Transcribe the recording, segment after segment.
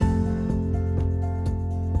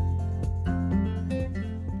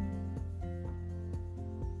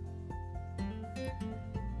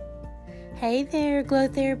Hey there, Glow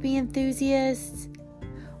Therapy enthusiasts.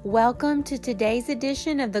 Welcome to today's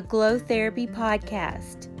edition of the Glow Therapy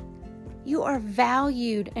Podcast. You are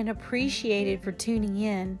valued and appreciated for tuning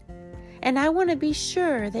in, and I want to be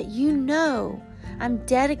sure that you know I'm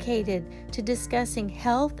dedicated to discussing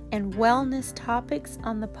health and wellness topics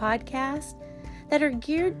on the podcast that are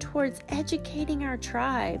geared towards educating our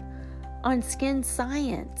tribe on skin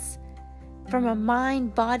science from a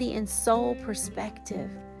mind, body, and soul perspective,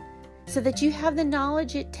 so that you have the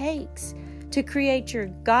knowledge it takes to create your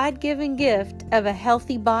God-given gift of a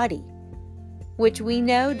healthy body, which we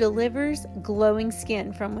know delivers glowing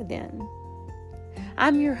skin from within.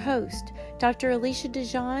 I'm your host, Dr. Alicia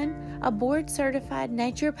DeJean, a board-certified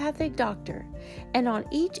naturopathic doctor, and on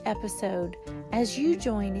each episode, as you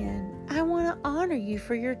join in, I want to honor you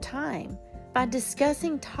for your time by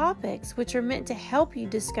discussing topics which are meant to help you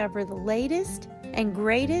discover the latest and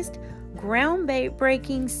greatest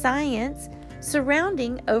groundbreaking science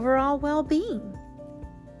surrounding overall well-being.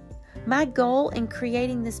 My goal in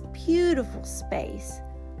creating this beautiful space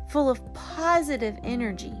full of positive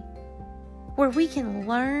energy where we can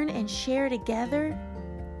learn and share together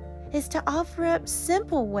is to offer up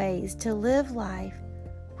simple ways to live life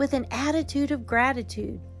with an attitude of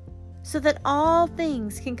gratitude so that all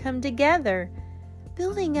things can come together,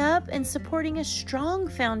 building up and supporting a strong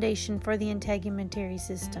foundation for the integumentary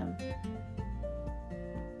system,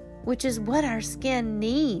 which is what our skin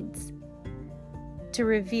needs to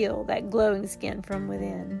reveal that glowing skin from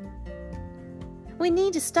within. We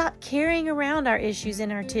need to stop carrying around our issues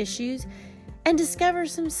in our tissues and discover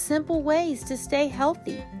some simple ways to stay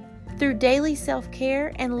healthy through daily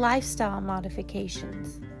self-care and lifestyle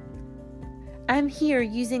modifications. I'm here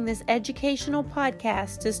using this educational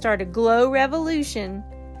podcast to start a glow revolution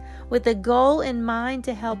with a goal in mind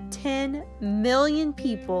to help 10 million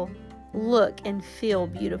people look and feel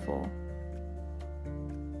beautiful.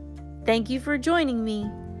 Thank you for joining me.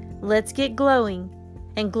 Let's get glowing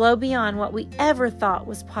and glow beyond what we ever thought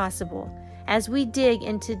was possible as we dig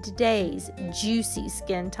into today's juicy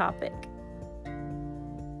skin topic.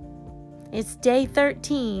 It's day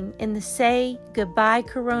 13 in the Say Goodbye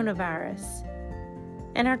Coronavirus.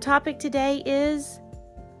 And our topic today is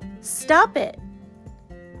Stop It.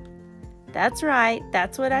 That's right,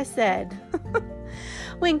 that's what I said.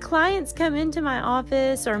 When clients come into my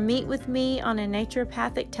office or meet with me on a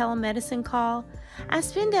naturopathic telemedicine call, I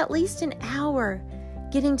spend at least an hour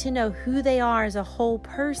getting to know who they are as a whole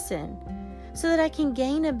person so that I can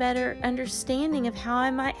gain a better understanding of how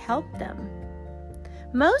I might help them.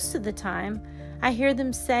 Most of the time, I hear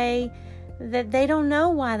them say that they don't know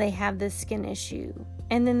why they have this skin issue,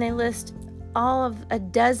 and then they list all of a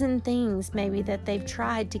dozen things maybe that they've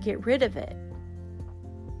tried to get rid of it.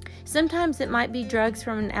 Sometimes it might be drugs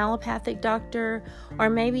from an allopathic doctor, or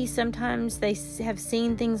maybe sometimes they have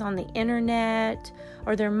seen things on the internet,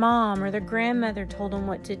 or their mom or their grandmother told them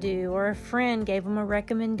what to do, or a friend gave them a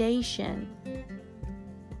recommendation.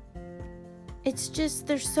 It's just,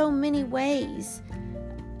 there's so many ways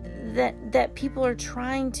that people are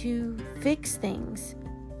trying to fix things.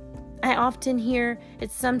 I often hear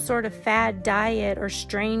it's some sort of fad diet or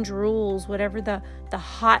strange rules, whatever the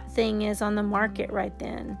hot thing is on the market right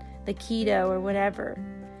then, the keto or whatever.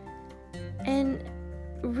 And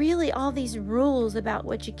really all these rules about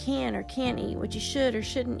what you can or can't eat, what you should or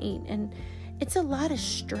shouldn't eat, and it's a lot of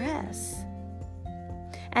stress.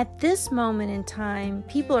 At this moment in time,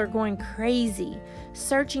 people are going crazy,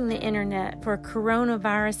 searching the internet for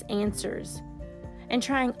coronavirus answers and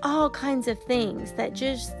trying all kinds of things that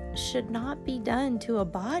just should not be done to a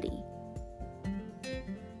body.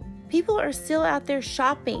 People are still out there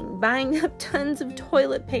shopping, buying up tons of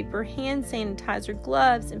toilet paper, hand sanitizer,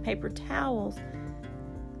 gloves, and paper towels.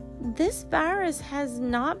 This virus has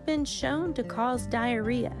not been shown to cause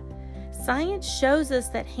diarrhea. Science shows us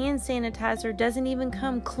that hand sanitizer doesn't even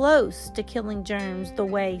come close to killing germs the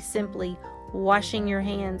way simply washing your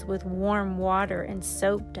hands with warm water and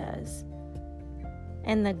soap does.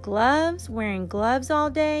 And the gloves, wearing gloves all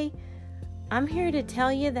day, I'm here to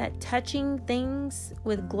tell you that touching things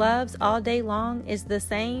with gloves all day long is the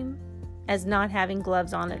same as not having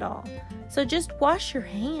gloves on at all. So just wash your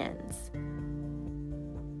hands.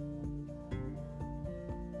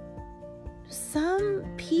 Some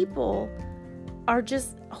people are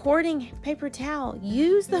just hoarding paper towel.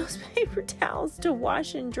 Use those paper towels to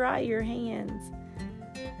wash and dry your hands.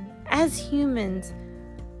 As humans,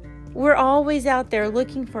 we're always out there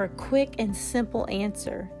looking for a quick and simple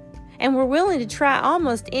answer. And we're willing to try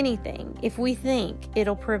almost anything if we think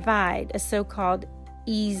it'll provide a so-called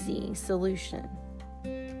easy solution.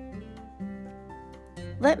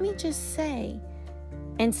 Let me just say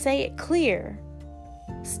and say it clear.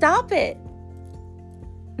 Stop it.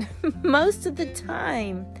 Most of the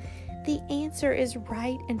time, the answer is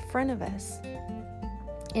right in front of us,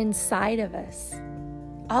 inside of us,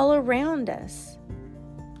 all around us.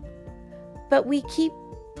 But we keep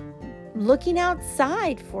looking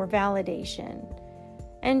outside for validation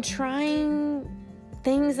and trying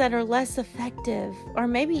things that are less effective or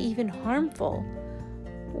maybe even harmful,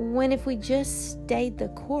 when if we just stayed the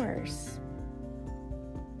course,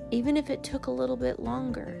 even if it took a little bit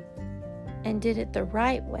longer and did it the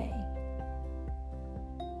right way,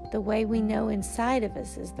 the way we know inside of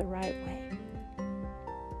us is the right way,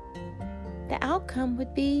 the outcome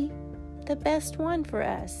would be the best one for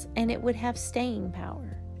us, and it would have staying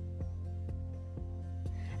power.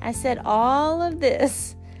 I said all of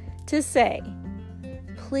this to say,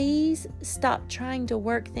 please stop trying to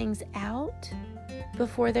work things out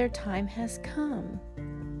before their time has come.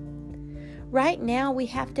 Right now, we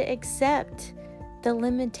have to accept the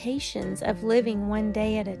limitations of living one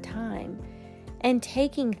day at a time and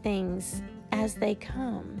taking things as they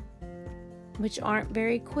come, which aren't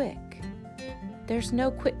very quick. There's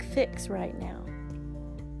no quick fix right now.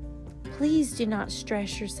 Please do not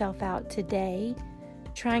stress yourself out today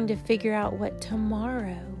trying to figure out what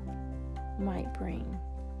tomorrow might bring.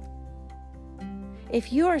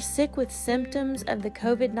 If you are sick with symptoms of the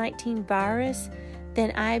COVID-19 virus,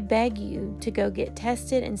 then I beg you to go get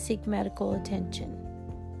tested and seek medical attention.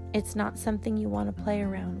 It's not something you want to play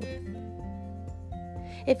around with.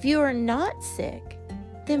 If you are not sick,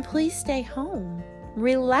 then please stay home.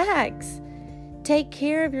 Relax. Take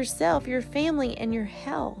care of yourself, your family, and your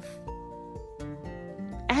health.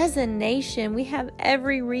 As a nation, we have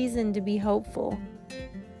every reason to be hopeful.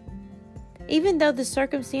 Even though the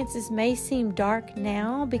circumstances may seem dark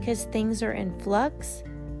now because things are in flux,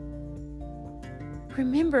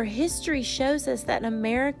 remember, history shows us that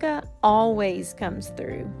America always comes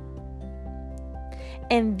through.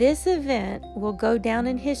 And this event will go down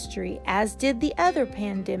in history, as did the other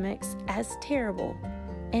pandemics, as terrible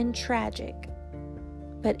and tragic.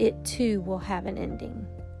 But it too will have an ending.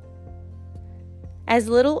 As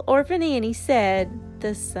little Orphan Annie said,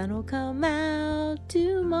 the sun will come out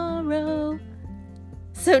tomorrow.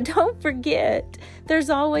 So don't forget, there's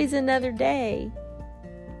always another day.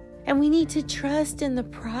 And we need to trust in the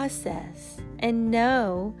process and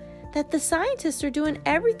know that the scientists are doing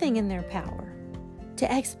everything in their power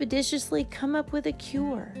to expeditiously come up with a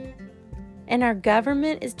cure. And our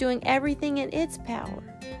government is doing everything in its power,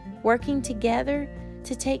 working together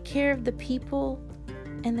to take care of the people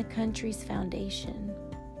and the country's foundation.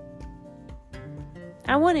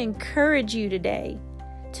 I want to encourage you today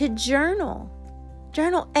to journal.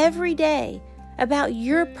 Journal every day about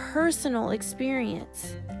your personal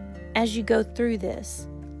experience as you go through this.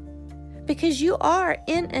 Because you are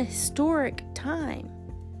in a historic time.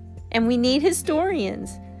 And we need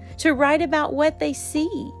historians to write about what they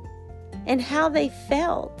see and how they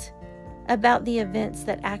felt about the events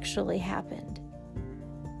that actually happened.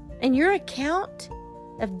 And your account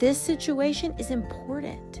of this situation is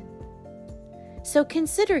important. So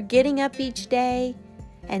consider getting up each day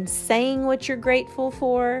and saying what you're grateful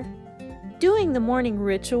for, doing the morning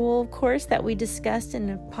ritual, of course, that we discussed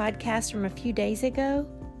in a podcast from a few days ago,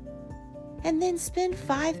 and then spend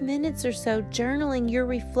 5 minutes or so journaling your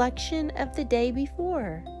reflection of the day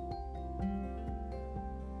before.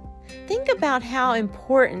 Think about how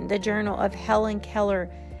important the journal of Helen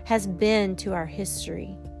Keller has been to our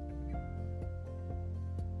history.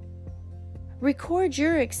 Record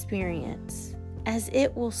your experience, as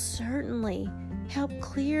it will certainly help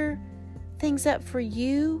clear things up for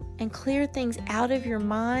you and clear things out of your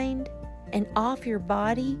mind and off your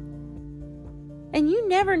body. And you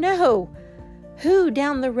never know who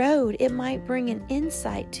down the road it might bring an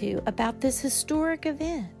insight to about this historic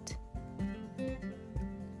event.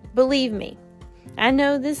 Believe me, I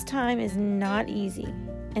know this time is not easy,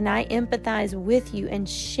 and I empathize with you and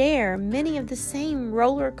share many of the same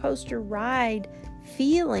roller coaster ride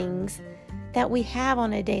feelings that we have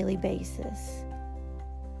on a daily basis.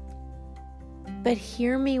 But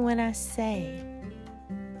hear me when I say,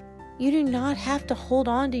 you do not have to hold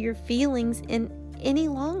on to your feelings any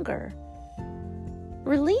longer.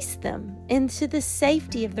 Release them into the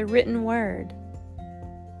safety of the written word.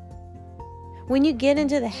 When you get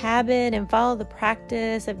into the habit and follow the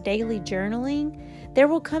practice of daily journaling, there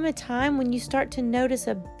will come a time when you start to notice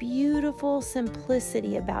a beautiful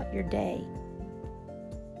simplicity about your day.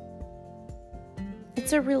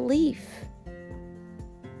 It's a relief.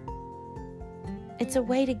 It's a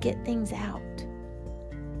way to get things out.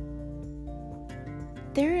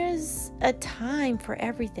 There is a time for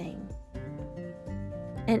everything.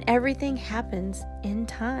 and everything happens in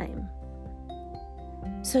time.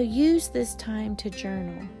 So use this time to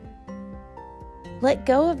journal. Let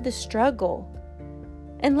go of the struggle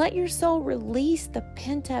and let your soul release the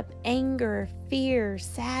pent-up anger, fear,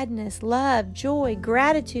 sadness, love, joy,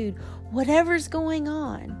 gratitude, whatever's going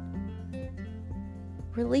on.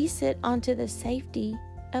 Release it onto the safety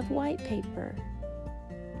of white paper.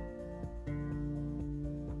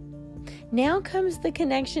 Now comes the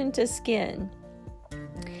connection to skin.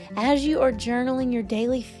 As you are journaling your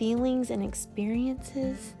daily feelings and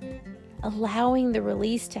experiences, allowing the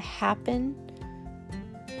release to happen,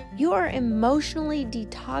 you are emotionally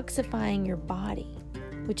detoxifying your body,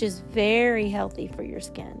 which is very healthy for your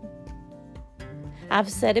skin. I've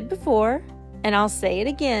said it before, and I'll say it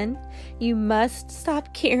again. You must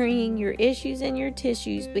stop carrying your issues in your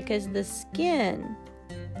tissues because the skin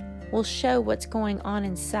will show what's going on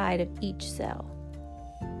inside of each cell.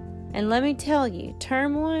 And let me tell you,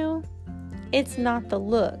 turmoil, it's not the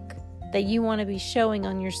look that you want to be showing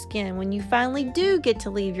on your skin when you finally do get to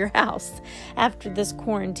leave your house after this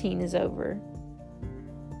quarantine is over.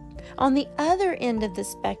 On the other end of the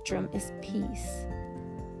spectrum is peace.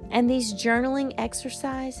 And these journaling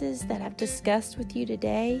exercises that I've discussed with you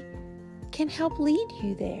today can help lead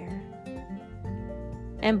you there.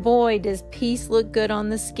 And boy, does peace look good on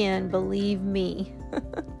the skin, believe me.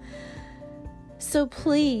 So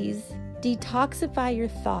please, detoxify your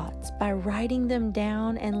thoughts by writing them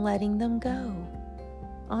down and letting them go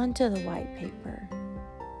onto the white paper.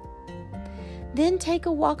 Then take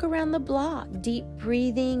a walk around the block, deep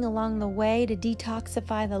breathing along the way to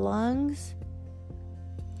detoxify the lungs.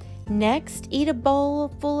 Next, eat a bowl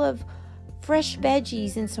full of fresh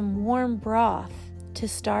veggies and some warm broth to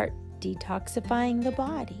start detoxifying the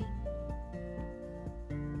body.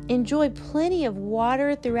 Enjoy plenty of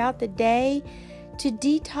water throughout the day to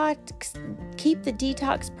keep the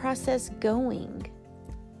detox process going.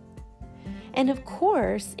 And of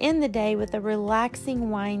course, end the day with a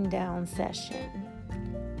relaxing wind down session.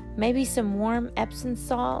 Maybe some warm Epsom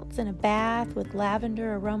salts and a bath with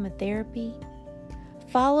lavender aromatherapy,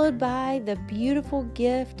 followed by the beautiful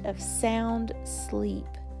gift of sound sleep,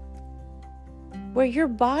 where your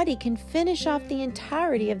body can finish off the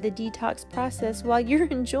entirety of the detox process while you're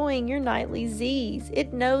enjoying your nightly Z's.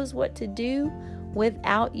 It knows what to do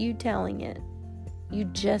without you telling it. You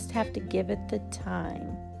just have to give it the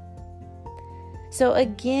time. So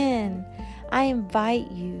again, I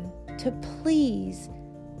invite you to please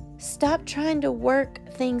stop trying to work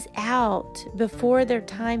things out before their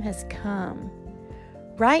time has come.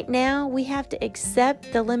 Right now, we have to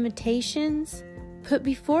accept the limitations put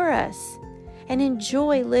before us and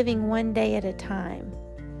enjoy living one day at a time.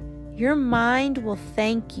 Your mind will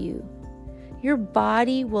thank you. Your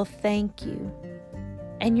body will thank you.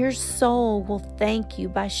 And your soul will thank you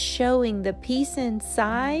by showing the peace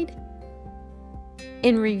inside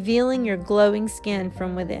in revealing your glowing skin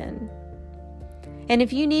from within. And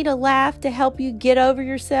if you need a laugh to help you get over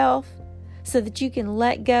yourself so that you can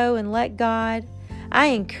let go and let God, I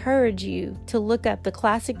encourage you to look up the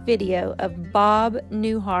classic video of Bob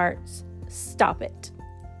Newhart's Stop It.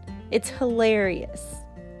 It's hilarious.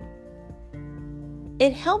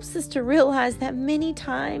 It helps us to realize that many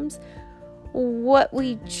times what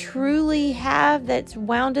we truly have that's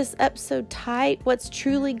wound us up so tight, what's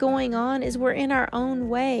truly going on is we're in our own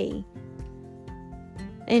way.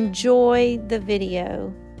 Enjoy the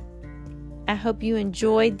video. I hope you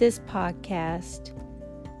enjoyed this podcast,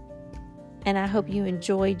 and I hope you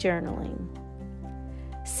enjoy journaling.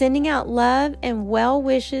 Sending out love and well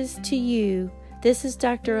wishes to you. This is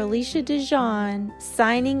Dr. Alicia DeJean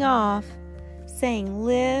signing off, saying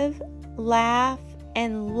live, laugh,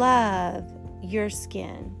 and love your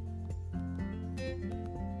skin.